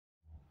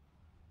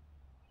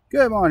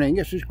Good morning,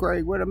 this is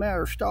Greg with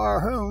Ameri-Star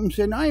Homes,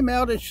 and I'm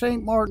out at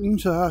St.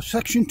 Martin's,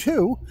 Section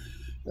 2,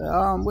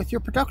 with your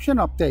production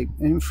update.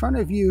 In front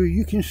of you,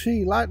 you can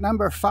see lot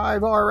number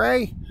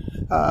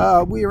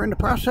 5RA. We are in the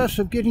process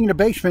of getting the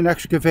basement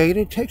excavated.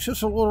 It takes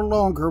us a little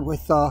longer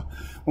with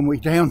when we're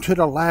down to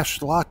the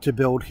last lot to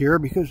build here,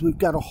 because we've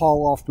got to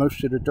haul off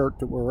most of the dirt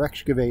that we're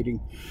excavating.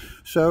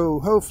 So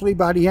hopefully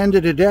by the end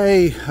of the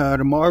day,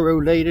 tomorrow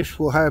latest,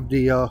 we'll have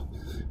the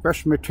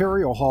fresh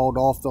material hauled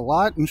off the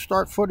lot and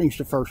start footings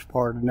the first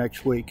part of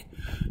next week.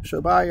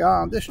 So by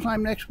this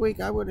time next week,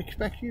 I would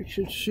expect you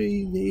to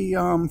see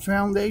the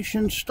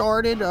foundation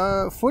started,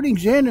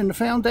 footings in and the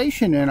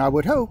foundation in, I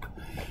would hope.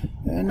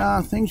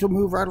 And things will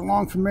move right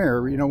along from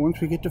there. You know, once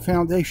we get the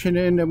foundation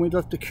in, then we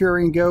let the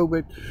curing go,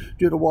 but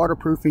do the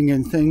waterproofing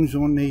and things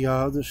on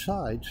the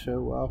side.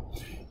 So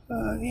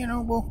you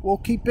know, we'll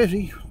keep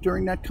busy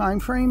during that time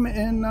frame,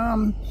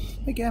 and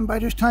again, by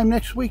this time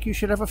next week, you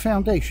should have a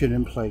foundation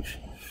in place.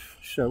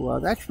 So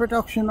that's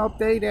production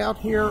update out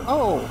here.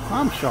 Oh,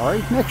 I'm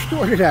sorry, next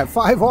door to that,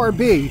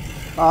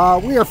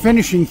 5RB. We are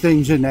finishing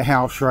things in the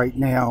house right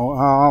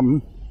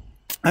now.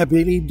 I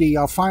believe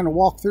the final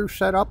walkthrough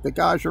set up. The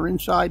guys are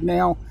inside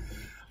now,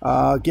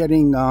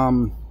 getting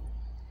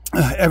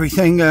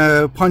everything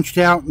punched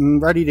out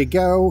and ready to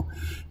go,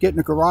 getting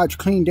the garage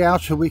cleaned out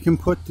so we can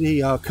put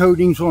the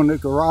coatings on the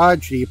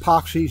garage, the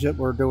epoxies that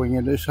we're doing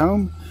in this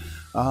home,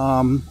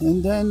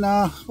 and then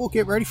we'll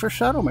get ready for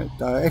settlement.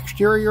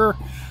 Exterior,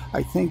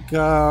 I think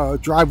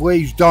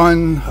driveway's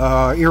done,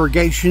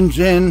 irrigation's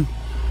in,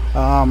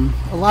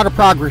 a lot of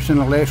progress in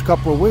the last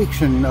couple of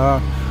weeks, and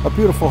a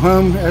beautiful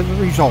home as a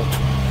result.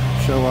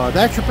 So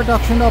that's your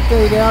production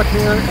update out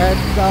here at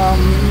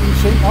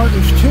St.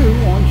 Martin's 2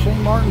 on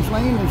St. Martin's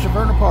Lane in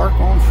Severna Park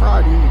on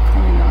Friday, the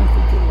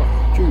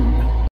 29th of June.